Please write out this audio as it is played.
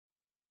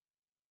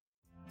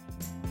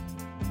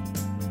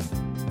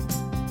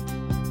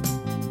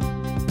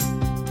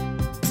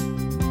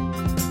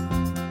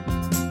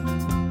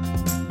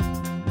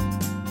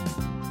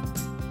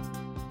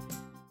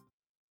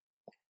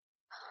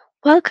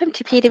Welcome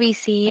to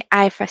PwC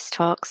IFRS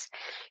Talks,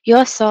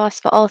 your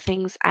source for all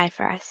things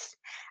IFRS.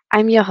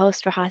 I'm your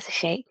host, Rahaza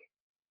Sheikh.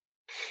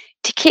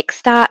 To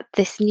kickstart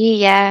this new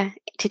year,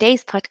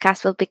 today's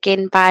podcast will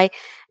begin by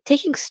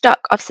taking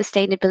stock of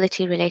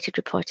sustainability-related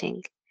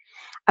reporting.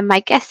 And my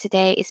guest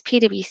today is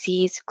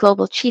PwC's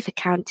Global Chief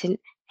Accountant,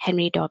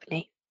 Henry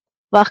Daubney.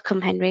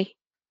 Welcome, Henry.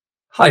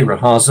 Hi,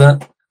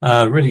 Rahaza.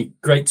 Really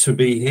great to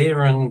be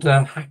here, and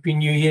Happy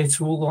New Year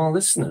to all our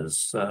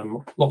listeners.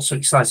 Lots of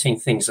exciting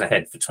things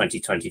ahead for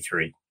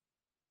 2023.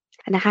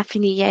 And a Happy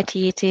New Year to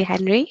you too,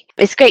 Henry.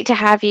 It's great to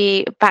have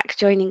you back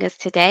joining us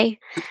today.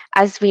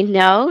 As we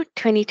know,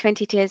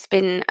 2022 has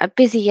been a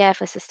busy year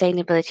for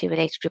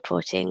sustainability-related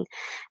reporting.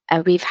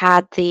 We've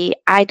had the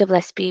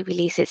ISSB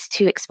release its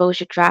 2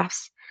 exposure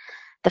drafts.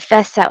 The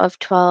first set of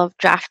 12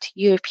 draft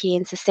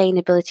European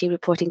sustainability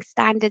reporting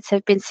standards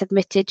have been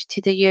submitted to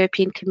the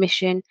European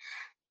Commission,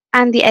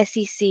 and the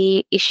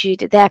SEC issued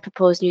their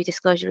proposed new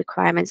disclosure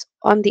requirements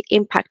on the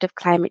impact of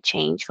climate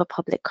change for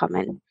public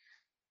comment.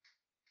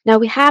 Now,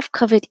 we have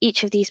covered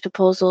each of these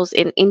proposals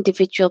in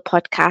individual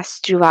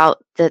podcasts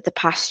throughout the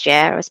past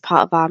year as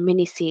part of our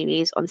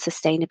mini-series on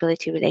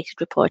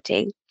sustainability-related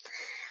reporting.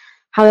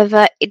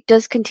 However, it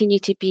does continue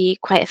to be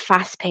quite a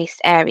fast-paced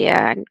area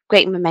and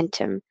great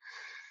momentum.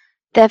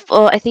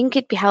 Therefore, I think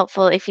it'd be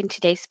helpful if in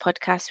today's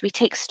podcast we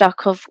take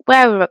stock of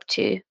where we're up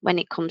to when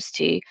it comes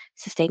to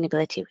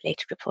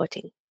sustainability-related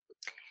reporting.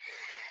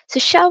 So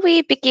shall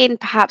we begin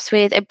perhaps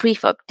with a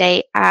brief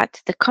update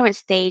at the current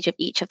stage of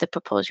each of the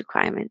proposed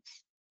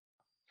requirements?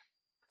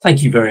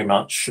 Thank you very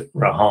much,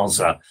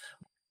 Rahaza.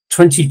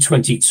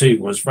 2022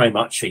 was very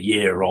much a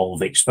year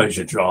of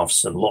exposure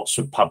drafts and lots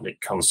of public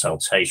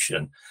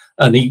consultation.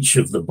 And each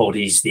of the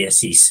bodies, the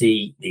SEC,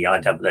 the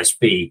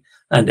ISSB,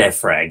 and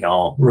EFRAG,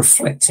 are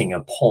reflecting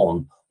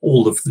upon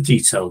all of the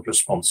detailed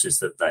responses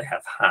that they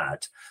have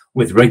had,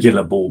 with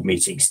regular board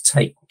meetings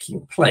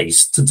taking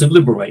place to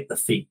deliberate the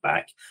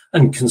feedback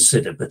and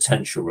consider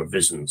potential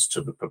revisions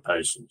to the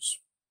proposals.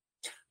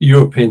 The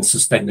European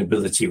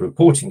Sustainability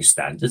Reporting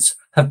Standards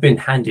have been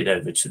handed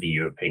over to the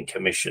European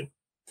Commission.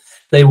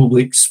 They will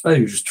be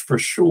exposed for a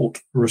short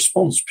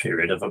response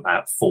period of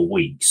about 4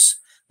 weeks.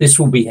 This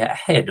will be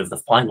ahead of the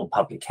final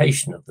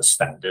publication of the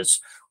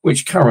standards,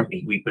 which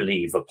currently we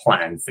believe are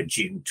planned for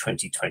June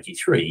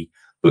 2023,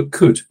 but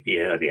could be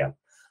earlier.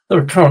 There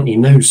are currently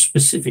no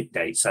specific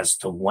dates as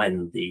to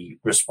when the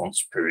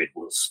response period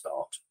will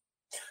start.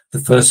 The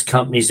first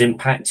companies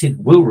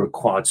impacted will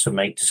require to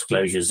make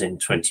disclosures in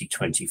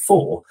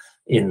 2024,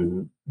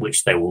 in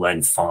which they will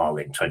then file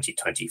in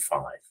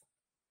 2025.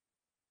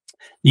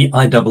 The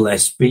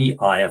ISSB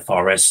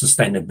IFRS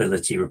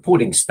Sustainability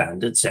Reporting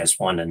Standards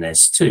S1 and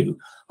S2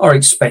 are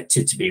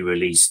expected to be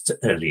released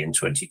early in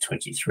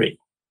 2023.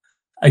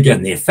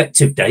 Again, the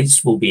effective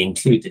dates will be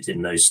included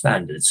in those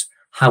standards.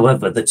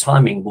 However, the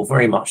timing will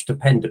very much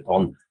depend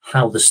upon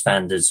how the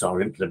standards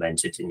are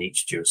implemented in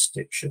each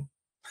jurisdiction.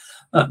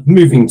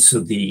 Moving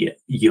to the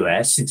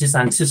US, it is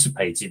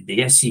anticipated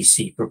the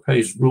SEC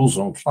proposed rules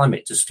on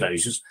climate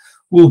disclosures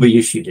will be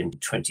issued in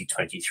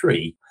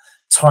 2023.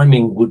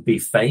 Timing would be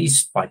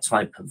phased by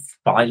type of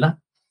filer,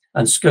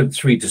 and Scope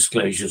 3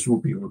 disclosures will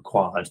be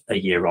required a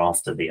year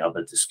after the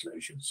other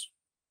disclosures.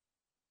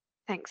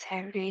 Thanks,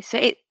 Henry. So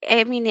it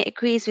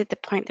agrees with the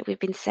point that we've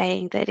been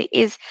saying that it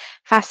is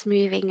fast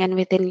moving, and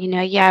within,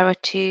 a year or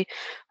two,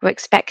 we're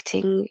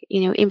expecting,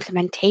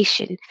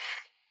 implementation.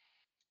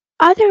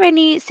 Are there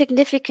any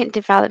significant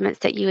developments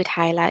that you would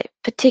highlight,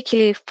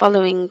 particularly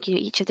following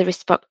each of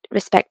the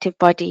respective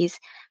bodies'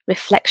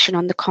 reflection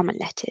on the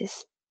comment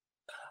letters?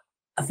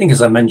 I think,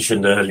 as I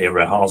mentioned earlier,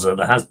 Rahaza,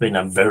 there has been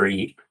a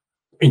very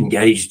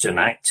engaged and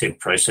active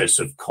process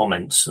of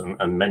comments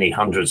and many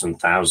hundreds and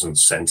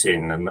thousands sent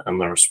in, and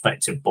the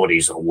respective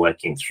bodies are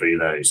working through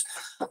those.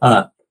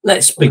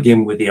 Let's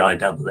begin with the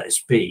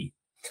ISSB.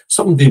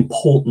 Some of the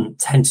important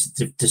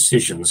tentative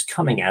decisions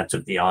coming out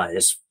of the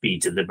ISB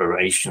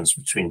deliberations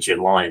between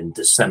July and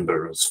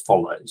December as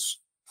follows.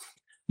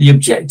 The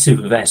objective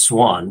of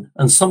S1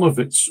 and some of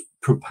its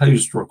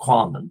proposed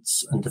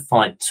requirements and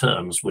defined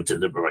terms were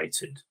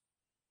deliberated.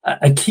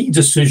 A key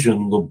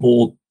decision the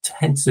board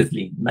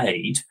tentatively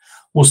made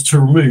was to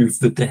remove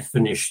the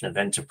definition of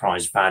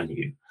enterprise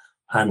value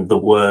and the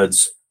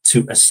words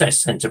 "to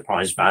assess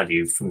enterprise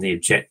value" from the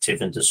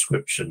objective and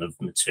description of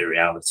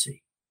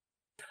materiality.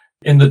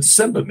 In the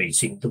December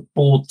meeting, the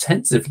board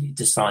tentatively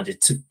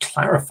decided to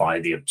clarify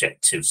the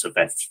objectives of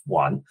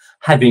F1,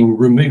 having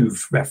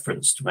removed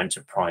reference to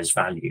enterprise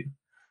value,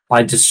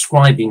 by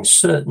describing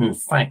certain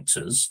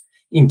factors,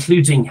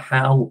 including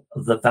how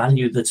the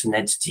value that an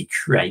entity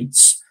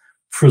creates,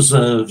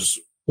 preserves,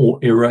 or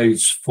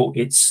erodes for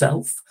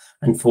itself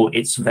and for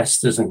its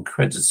investors and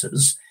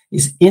creditors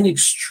is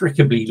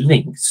inextricably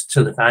linked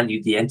to the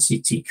value the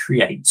entity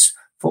creates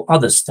for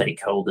other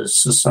stakeholders,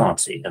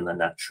 society, and the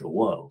natural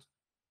world.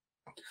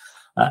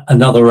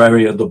 Another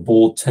area the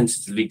board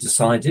tentatively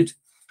decided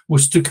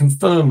was to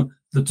confirm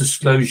the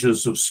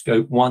disclosures of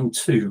Scope 1,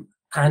 2,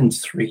 and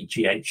 3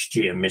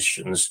 GHG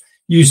emissions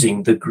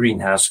using the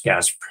Greenhouse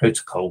Gas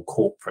Protocol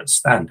corporate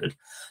standard.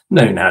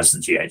 known as the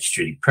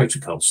GHG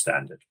Protocol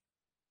Standard.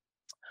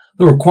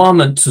 The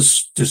requirement to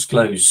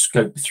disclose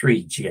Scope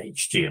 3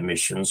 GHG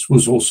emissions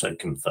was also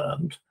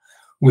confirmed,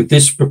 with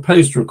this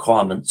proposed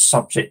requirement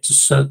subject to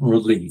certain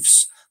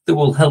reliefs that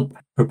will help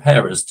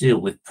preparers deal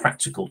with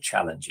practical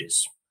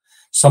challenges.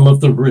 Some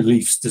of the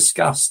reliefs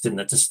discussed in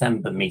the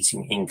December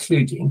meeting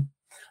including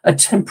a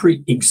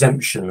temporary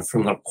exemption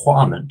from the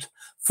requirement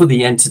for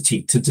the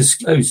entity to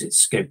disclose its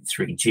Scope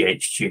 3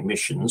 GHG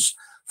emissions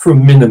for a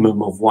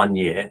minimum of 1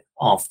 year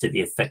after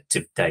the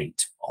effective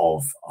date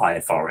of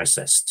IFRS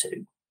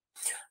S2.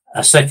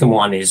 A second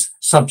one is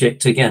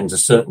subject again to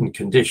certain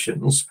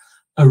conditions,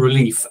 a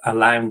relief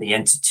allowing the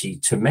entity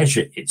to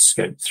measure its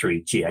Scope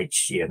 3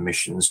 GHG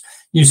emissions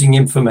using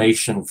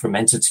information from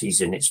entities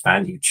in its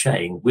value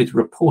chain with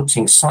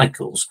reporting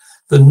cycles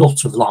that are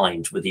not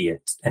aligned with the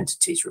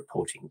entity's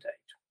reporting date.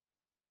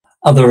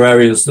 Other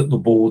areas that the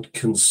board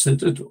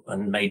considered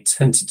and made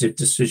tentative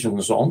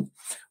decisions on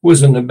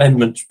was an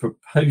amendment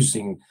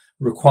proposing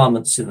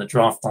requirements in the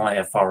draft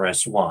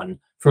IFRS 1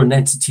 for an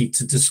entity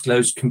to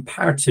disclose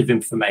comparative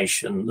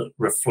information that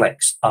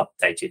reflects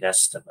updated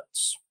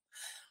estimates.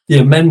 The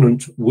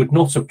amendment would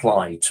not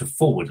apply to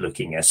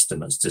forward-looking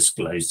estimates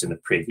disclosed in a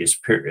previous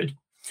period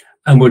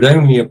and would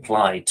only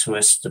apply to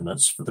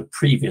estimates for the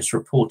previous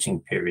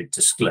reporting period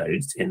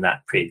disclosed in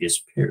that previous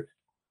period.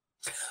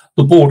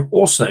 The board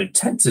also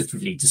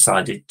tentatively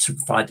decided to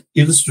provide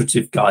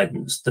illustrative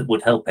guidance that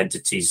would help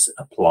entities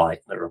apply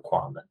the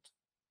requirement.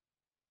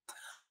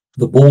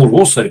 The board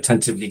also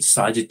tentatively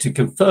decided to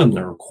confirm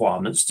the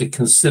requirements to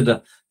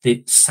consider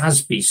the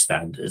SASB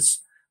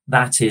standards,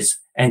 that is,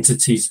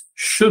 entities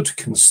should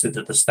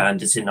consider the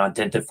standards in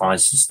identifying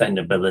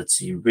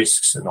sustainability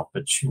risks and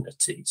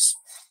opportunities.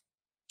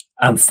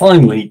 And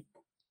finally,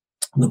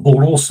 the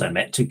board also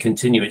met to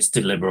continue its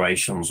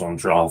deliberations on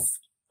draft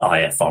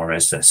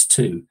IFRS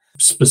S2,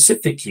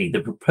 specifically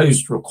the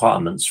proposed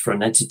requirements for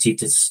an entity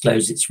to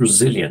disclose its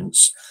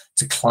resilience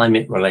to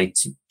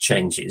climate-related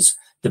changes,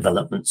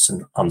 developments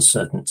and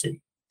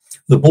uncertainty.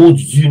 The board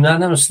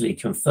unanimously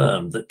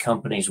confirmed that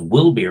companies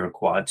will be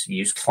required to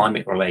use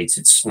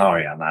climate-related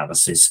scenario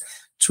analysis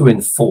to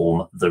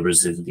inform the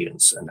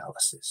resilience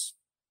analysis.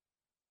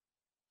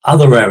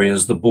 Other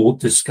areas the board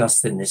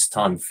discussed in this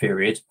time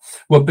period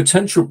were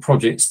potential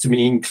projects to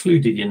be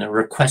included in a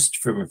request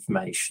for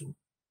information.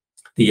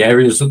 The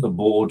areas that the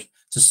board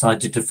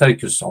decided to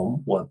focus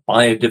on were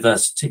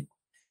biodiversity,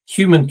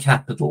 human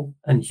capital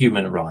and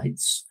human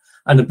rights,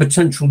 and a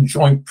potential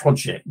joint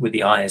project with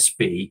the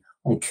ISB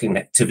on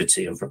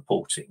connectivity of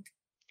reporting.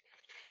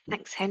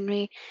 Thanks,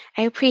 Henry.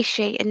 I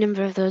appreciate a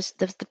number of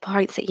the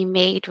points that you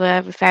made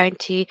were referring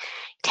to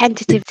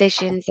tentative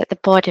decisions that the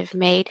board have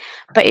made,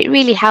 but it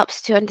really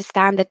helps to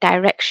understand the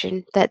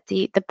direction that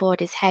the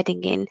board is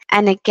heading in.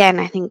 And again,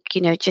 I think,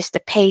 just the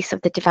pace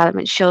of the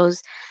development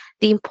shows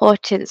the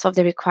importance of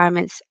the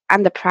requirements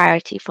and the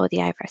priority for the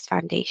IFRS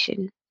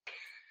Foundation.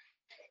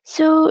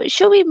 So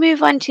shall we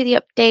move on to the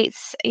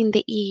updates in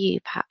the EU,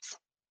 perhaps?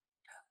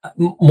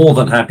 More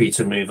than happy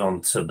to move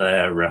on to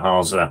there,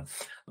 Rehaza.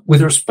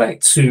 With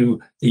respect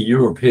to the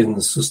European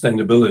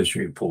Sustainability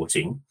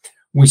Reporting,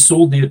 we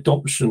saw the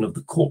adoption of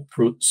the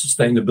Corporate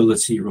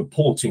Sustainability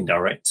Reporting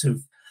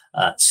Directive,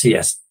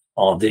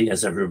 CSRD,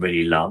 as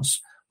everybody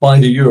loves, by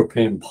the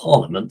European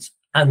Parliament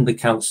and the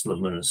Council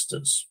of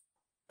Ministers.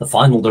 The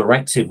final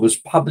directive was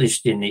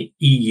published in the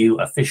EU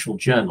Official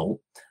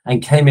Journal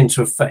and came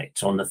into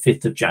effect on the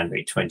 5th of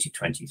January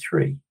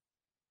 2023.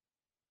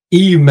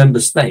 EU member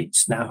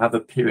states now have a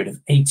period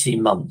of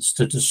 18 months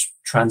to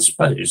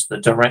transpose the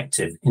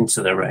directive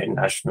into their own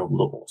national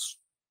laws.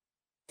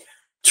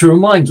 To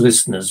remind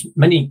listeners,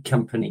 many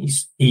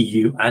companies,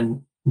 EU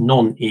and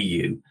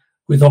non-EU,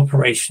 with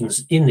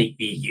operations in the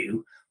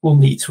EU will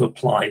need to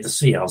apply the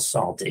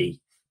CSRD,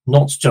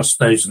 not just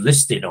those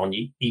listed on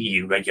the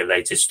EU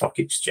regulated stock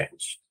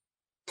exchange.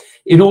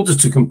 In order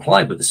to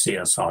comply with the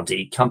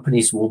CSRD,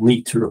 companies will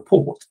need to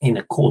report in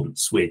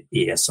accordance with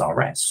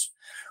ESRS,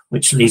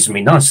 which leads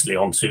me nicely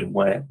onto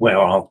where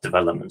are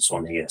developments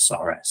on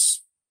ESRS.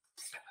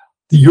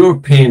 The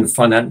European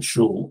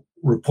Financial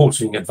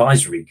Reporting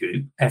Advisory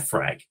Group,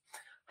 EFRAG,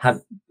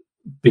 have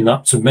been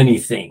up to many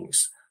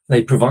things.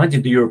 They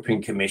provided the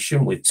European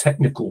Commission with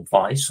technical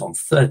advice on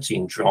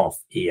 13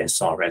 draft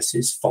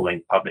ESRSs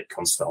following public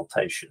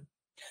consultation.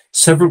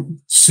 Several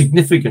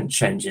significant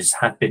changes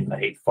have been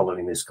made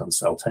following this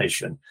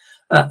consultation,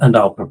 and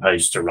I'll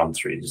propose to run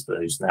through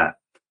those now.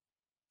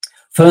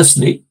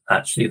 Firstly,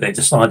 actually, they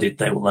decided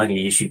they will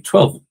only issue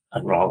 12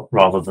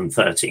 rather than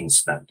 13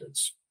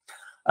 standards.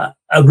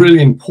 A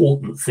really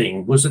important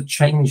thing was a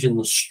change in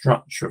the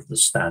structure of the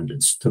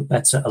standards to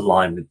better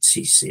align with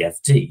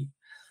TCFD.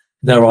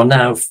 There are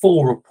now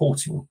 4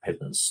 reporting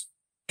pillars: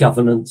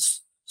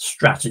 governance,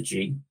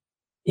 strategy,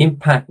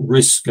 impact,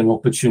 risk and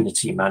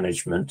opportunity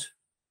management,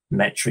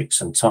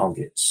 metrics and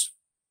targets.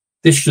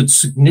 This should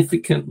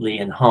significantly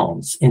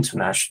enhance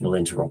international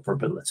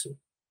interoperability.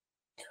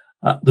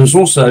 There's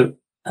also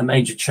a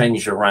major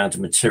change around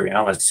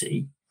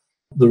materiality.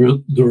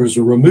 There is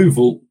a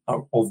removal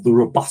of the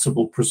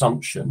rebuttable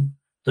presumption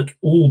that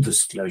all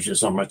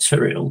disclosures are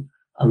material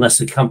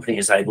unless a company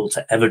is able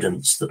to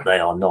evidence that they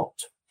are not.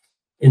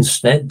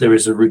 Instead, there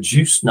is a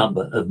reduced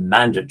number of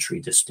mandatory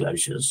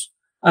disclosures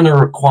and a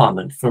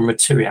requirement for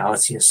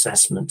materiality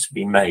assessment to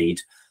be made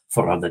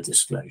for other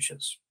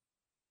disclosures.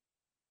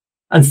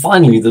 And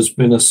finally, there's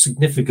been a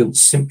significant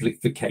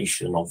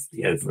simplification of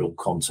the overall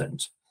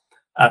content.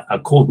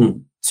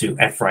 According to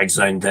EFRAG's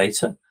own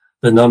data,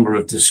 the number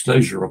of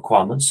disclosure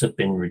requirements have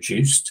been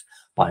reduced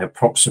by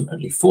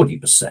approximately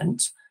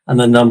 40%, and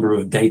the number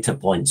of data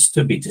points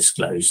to be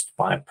disclosed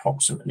by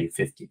approximately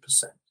 50%.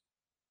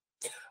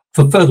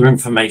 For further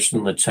information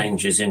on the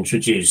changes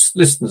introduced,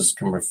 listeners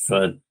can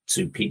refer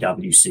to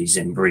PwC's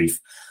in brief,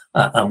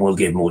 and we'll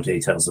give more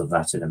details of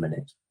that in a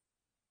minute.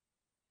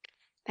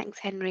 Thanks,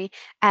 Henry.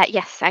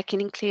 Yes, I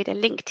can include a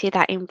link to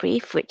that in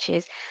brief, which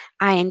is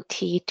INT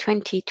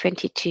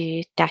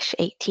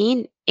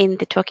 2022-18 in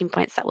the talking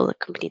points that will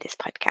accompany this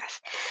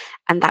podcast,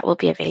 and that will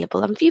be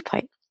available on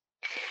Viewpoint.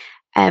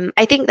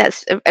 I think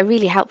that's a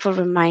really helpful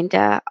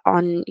reminder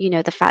on,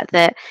 the fact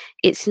that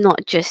it's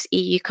not just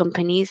EU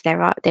companies.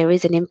 There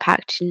is an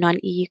impact to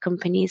non-EU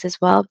companies as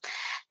well,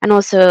 and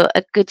also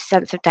a good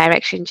sense of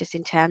direction just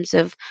in terms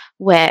of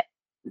where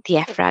the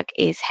EFRAG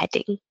is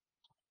heading.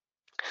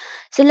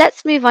 So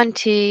let's move on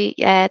to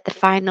the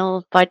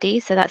final body.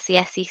 So that's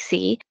the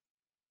SEC.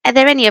 Are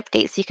there any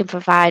updates you can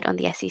provide on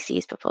the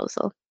SEC's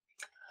proposal?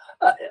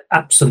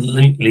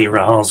 Absolutely,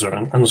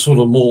 Rahaza, and sort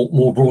of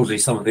more broadly,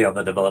 some of the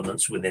other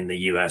developments within the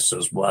US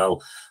as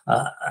well,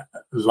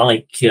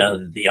 like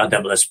the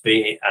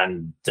ISSB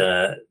and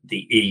the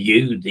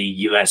EU. The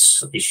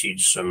US issued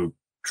some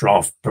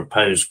draft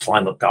proposed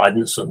climate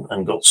guidance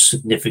and got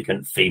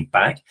significant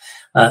feedback.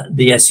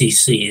 The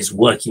SEC is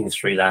working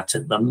through that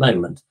at the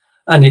moment,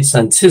 and it's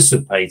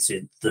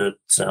anticipated that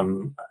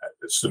some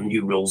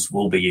new rules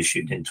will be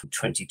issued into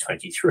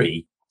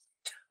 2023.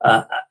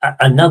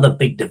 Another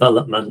big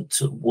development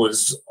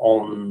was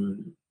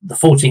on the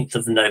 14th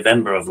of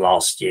November of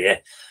last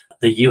year.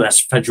 The US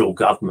federal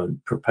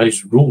government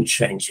proposed rule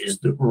changes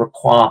that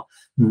require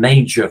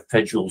major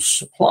federal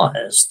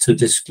suppliers to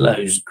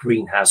disclose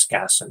greenhouse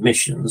gas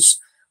emissions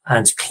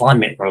and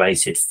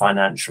climate-related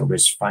financial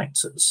risk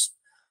factors.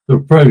 The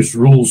proposed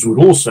rules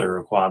would also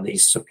require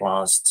these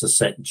suppliers to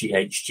set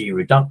GHG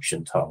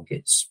reduction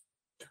targets.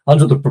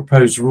 Under the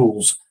proposed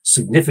rules,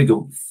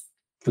 significant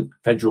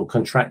federal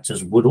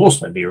contractors would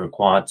also be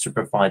required to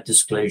provide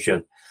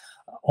disclosure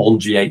on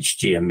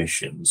GHG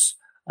emissions.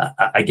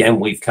 Again,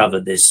 we've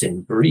covered this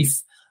in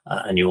brief,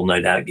 and you'll no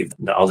doubt give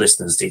our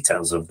listeners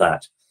details of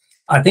that.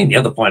 I think the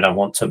other point I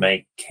want to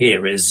make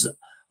here is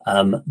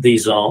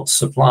these are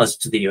suppliers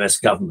to the US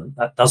government.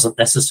 That doesn't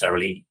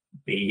necessarily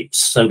be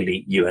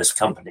solely US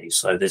companies,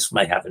 so this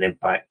may have an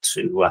impact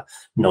to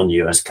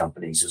non-US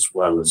companies as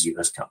well as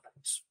US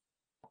companies.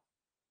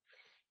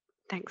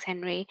 Thanks,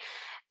 Henry.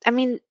 I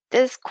mean,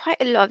 there's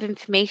quite a lot of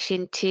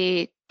information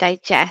to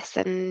digest,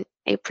 and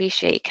I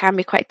appreciate it can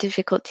be quite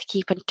difficult to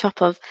keep on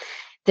top of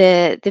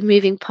the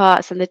moving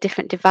parts and the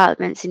different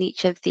developments in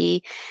each of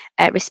the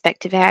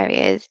respective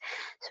areas.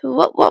 So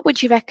what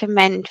would you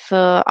recommend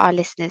for our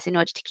listeners in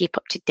order to keep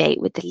up to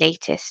date with the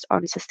latest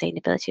on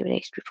sustainability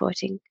related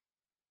reporting?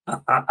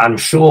 I'm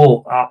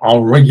sure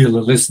our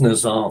regular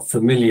listeners are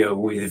familiar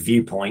with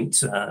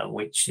Viewpoint,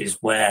 which is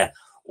where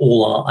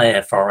all our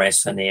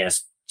IFRS and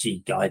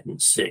ESG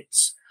guidance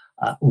sits.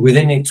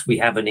 Within it, we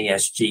have an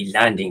ESG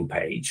landing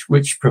page,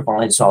 which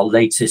provides our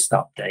latest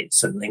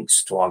updates and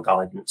links to our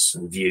guidance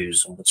and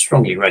views, and would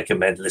strongly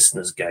recommend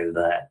listeners go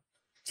there.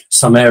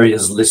 Some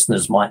areas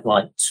listeners might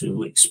like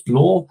to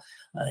explore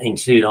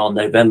include our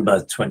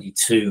November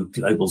 22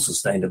 Global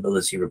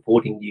Sustainability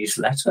Reporting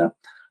newsletter.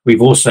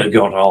 We've also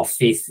got our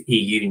 5th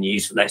EU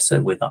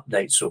newsletter with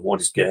updates of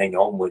what is going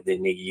on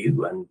within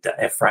EU and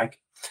EFRAG.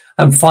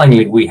 And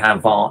finally, we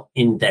have our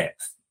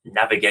in-depth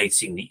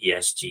Navigating the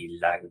ESG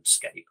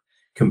Landscape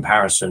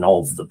comparison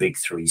of the big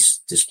three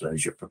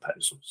disclosure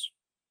proposals.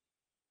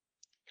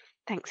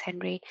 Thanks,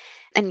 Henry.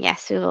 And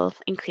yes, we will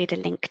include a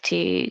link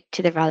to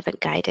the relevant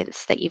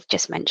guidance that you've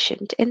just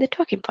mentioned in the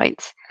talking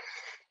points.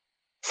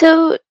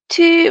 So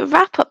to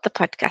wrap up the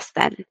podcast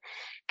then,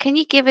 can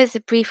you give us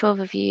a brief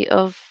overview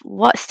of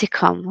what's to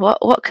come?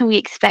 What can we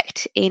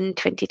expect in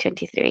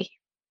 2023?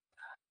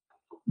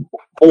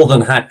 More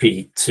than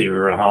happy to,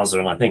 Rahaza,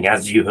 and I think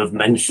as you have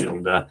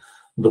mentioned,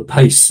 the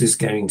pace is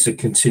going to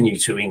continue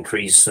to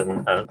increase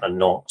and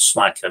not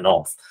slacken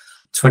off.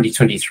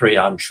 2023,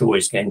 I'm sure,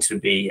 is going to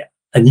be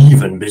an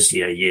even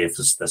busier year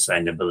for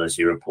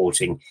sustainability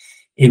reporting.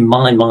 In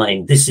my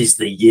mind, this is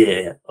the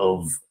year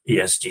of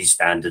ESG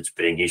standards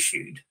being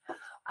issued,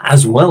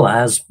 as well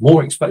as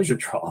more exposure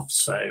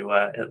drafts.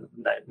 So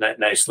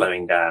no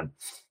slowing down.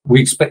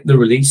 We expect the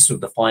release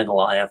of the final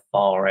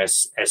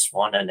IFRS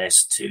S1 and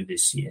S2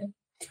 this year.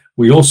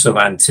 We also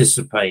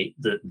anticipate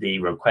that the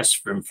request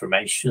for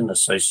information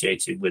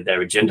associated with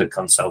their agenda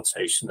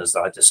consultation, as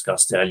I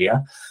discussed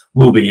earlier,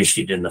 will be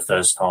issued in the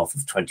first half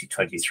of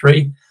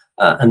 2023,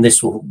 and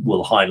this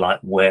will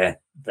highlight where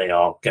they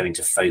are going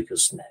to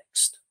focus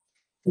next.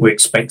 We're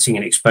expecting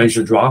an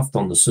exposure draft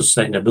on the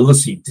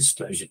sustainability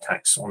disclosure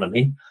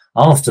taxonomy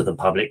after the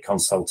public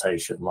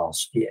consultation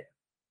last year.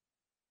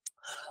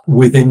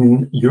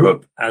 Within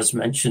Europe, as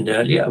mentioned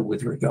earlier,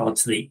 with regard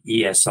to the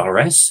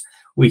ESRS,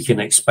 we can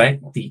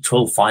expect the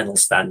 12 final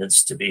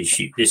standards to be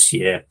issued this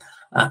year,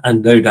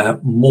 and no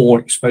doubt more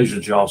exposure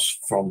drafts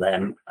from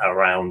them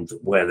around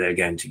where they're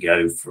going to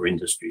go for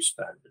industry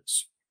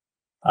standards.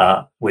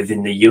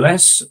 Within the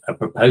US, a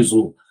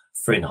proposal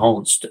for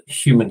enhanced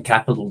human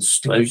capital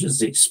disclosures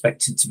is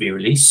expected to be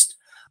released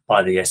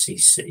by the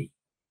SEC.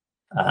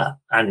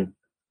 And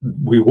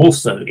we're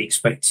also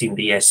expecting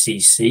the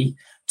SEC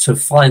to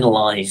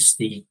finalise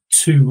the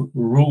 2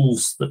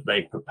 rules that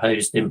they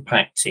proposed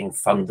impacting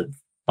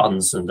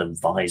funds and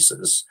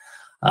advisors.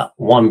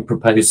 One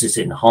proposes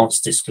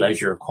enhanced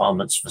disclosure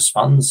requirements for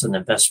funds and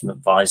investment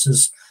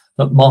advisors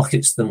that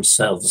markets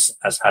themselves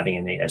as having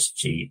an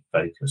ESG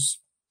focus.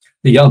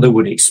 The other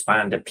would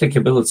expand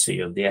applicability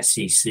of the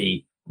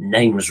SEC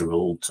names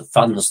rule to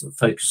funds that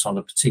focus on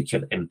a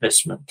particular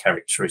investment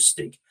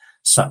characteristic,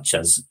 such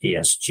as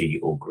ESG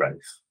or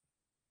growth.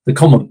 The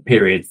comment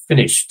period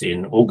finished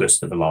in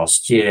August of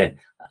last year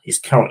is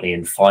currently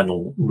in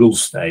final rule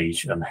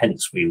stage, and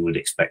hence we would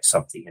expect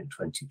something in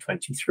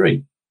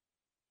 2023.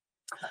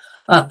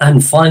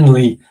 And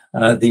finally,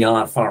 the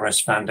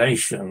IFRS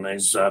Foundation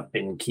has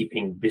been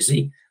keeping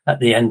busy. At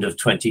the end of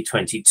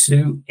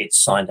 2022, it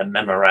signed a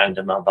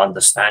memorandum of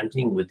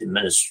understanding with the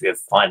Ministry of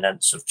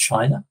Finance of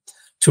China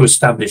to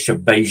establish a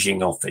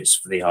Beijing office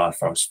for the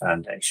IFRS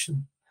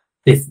Foundation.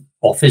 This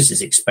office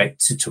is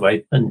expected to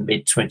open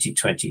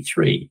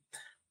mid-2023,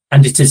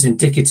 and it is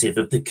indicative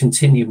of the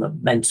continued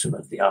momentum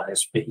of the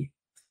ISB.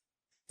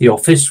 The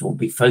office will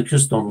be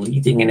focused on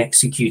leading and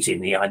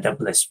executing the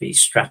ISSB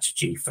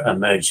strategy for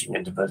emerging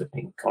and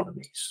developing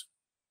economies.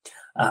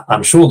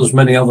 I'm sure there's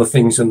many other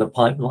things in the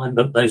pipeline,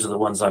 but those are the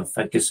ones I'm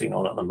focusing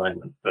on at the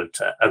moment. But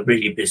a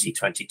really busy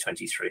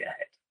 2023 ahead.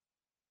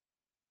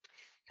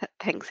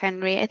 Thanks,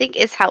 Henry. I think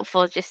it's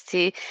helpful just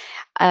to,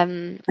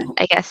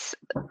 I guess,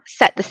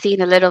 set the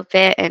scene a little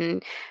bit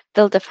and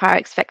build up our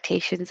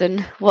expectations and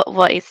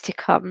what is to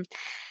come.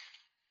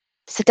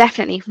 So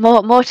definitely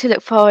more to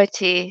look forward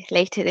to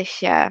later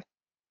this year.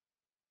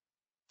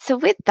 So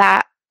with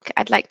that,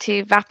 I'd like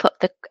to wrap up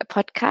the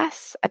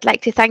podcast. I'd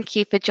like to thank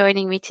you for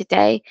joining me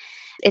today.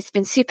 It's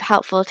been super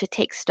helpful to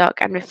take stock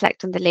and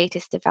reflect on the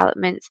latest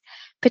developments,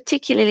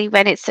 particularly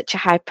when it's such a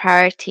high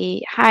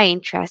priority, high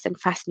interest and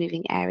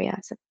fast-moving area.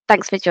 So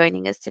thanks for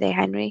joining us today,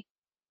 Henry.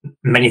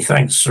 Many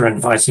thanks for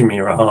inviting me,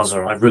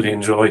 Rahaza. I've really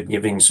enjoyed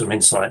giving some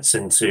insights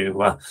into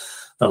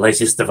the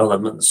latest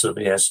developments of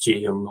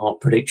ESG and our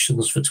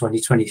predictions for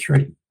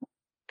 2023.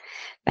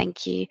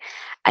 Thank you.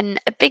 And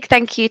a big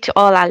thank you to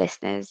all our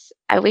listeners.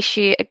 I wish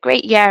you a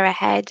great year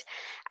ahead.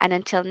 And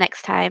until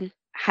next time,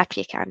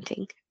 happy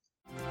accounting.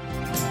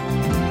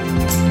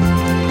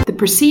 The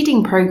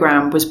preceding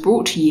programme was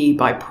brought to you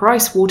by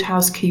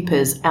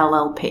PricewaterhouseCoopers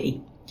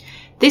LLP.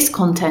 This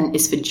content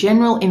is for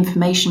general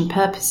information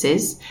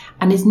purposes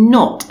and is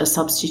not a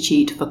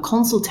substitute for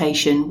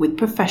consultation with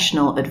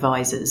professional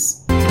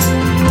advisors.